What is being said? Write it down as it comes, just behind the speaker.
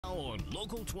On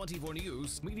Local 24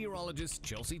 News, meteorologist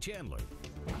Chelsea Chandler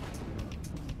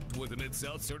with a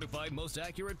Mid-South certified most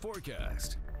accurate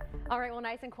forecast. All right, well,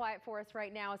 nice and quiet for us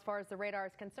right now as far as the radar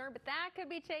is concerned, but that could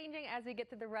be changing as we get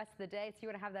through the rest of the day. So you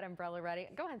want to have that umbrella ready.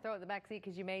 Go ahead and throw it in the back seat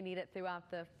because you may need it throughout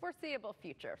the foreseeable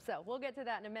future. So we'll get to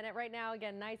that in a minute. Right now,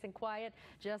 again, nice and quiet,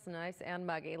 just nice and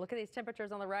muggy. Look at these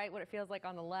temperatures on the right, what it feels like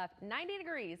on the left. 90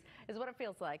 degrees is what it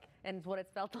feels like and it's what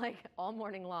it's felt like all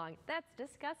morning long. That's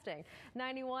disgusting.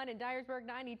 91 in Dyersburg,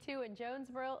 92 in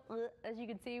Jonesboro. As you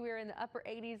can see, we're in the upper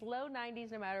 80s, low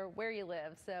 90s no matter where you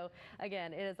live. So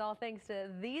again, it is all thanks to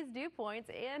these dew points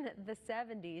in the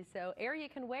 70s. So air you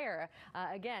can wear.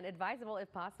 Again, advisable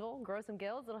if possible. Grow some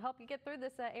gills. It'll help you get through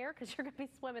this air because you're going to be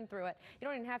swimming through it. You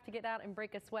don't even have to get out and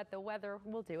break a sweat. The weather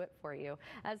will do it for you.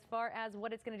 As far as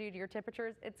what it's going to do to your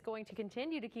temperatures, it's going to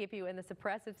continue to keep you in this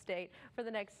oppressive state for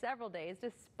the next several days,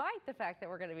 despite the fact that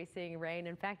we're going to be seeing rain.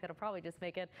 In fact, that'll probably just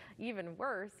make it even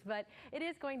worse. But it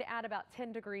is going to add about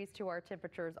 10 degrees to our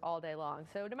temperatures all day long.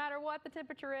 So no matter what the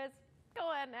temperature is,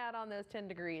 go ahead and add on those 10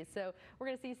 degrees. So we're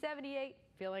going to see 78,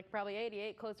 feel like probably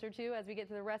 88 closer to as we get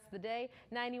to the rest of the day.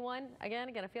 91, again,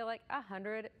 going to feel like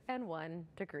 101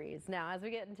 degrees. Now, as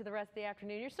we get into the rest of the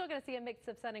afternoon, you're still going to see a mix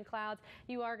of sun and clouds.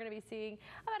 You are going to be seeing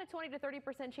about a 20 to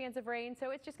 30% chance of rain.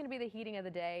 So it's just going to be the heating of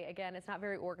the day. Again, it's not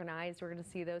very organized. We're going to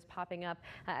see those popping up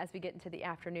as we get into the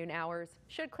afternoon hours.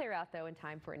 Should clear out, though, in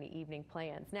time for any evening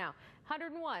plans. Now,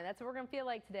 101, that's what we're going to feel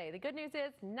like today. The good news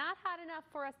is not hot enough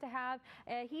for us to have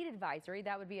a heat advisory.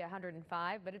 That would be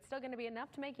 105, but it's still going to be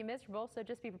enough to make you miserable. So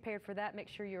just be prepared for that. Make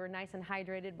sure you're nice and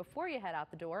hydrated before you head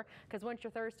out the door, because once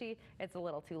you're thirsty, it's a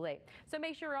little too late. So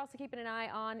make sure you're also keeping an eye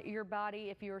on your body.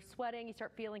 If you're sweating, you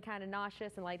start feeling kind of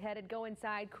nauseous and lightheaded, go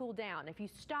inside, cool down. If you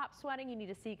stop sweating, you need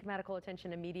to seek medical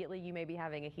attention immediately. You may be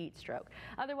having a heat stroke.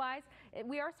 Otherwise,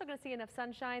 we are still going to see enough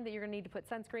sunshine that you're going to need to put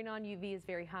sunscreen on. UV is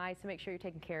very high, so make sure you're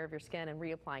taking care of your skin and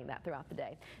reapplying that throughout the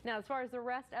day. Now, as far as the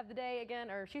rest of the day,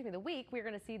 the week, we're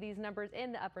going to see these numbers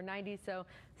in the upper 90s, so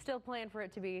still plan for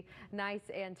it to be nice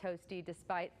and toasty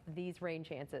despite these rain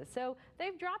chances. So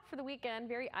they've dropped for the weekend,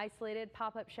 very isolated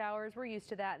pop-up showers. We're used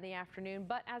to that in the afternoon,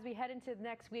 but as we head into the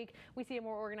next week, we see a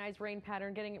more organized rain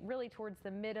pattern getting really towards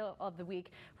the middle of the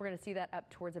week. We're going to see that up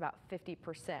towards about 50%.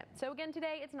 So again,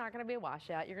 today it's not going to be a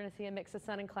washout. You're going to see a mix of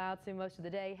sun and clouds through most of the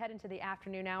day. Head into the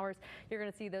afternoon hours, you're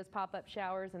going to see those pop-up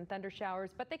showers and thunder showers,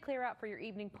 but they clear out for your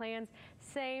evening plans.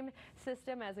 Same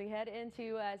system as we head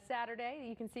into Saturday.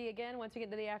 You can see again once we get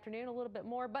into the afternoon a little bit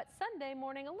more, but Sunday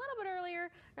morning a little bit earlier,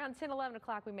 around 10, 11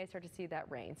 o'clock, we may start to see that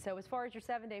rain. So as far as your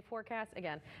 7-day forecast,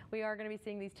 again, we are going to be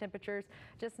seeing these temperatures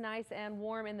just nice and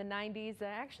warm in the 90s,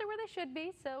 actually where they should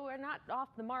be. So we're not off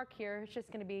the mark here. It's just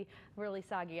going to be really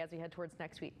soggy as we head towards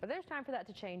next week. But there's time for that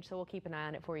to change, so we'll keep an eye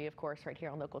on it for you, of course, right here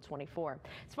on Local 24.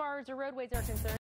 As far as the roadways are concerned,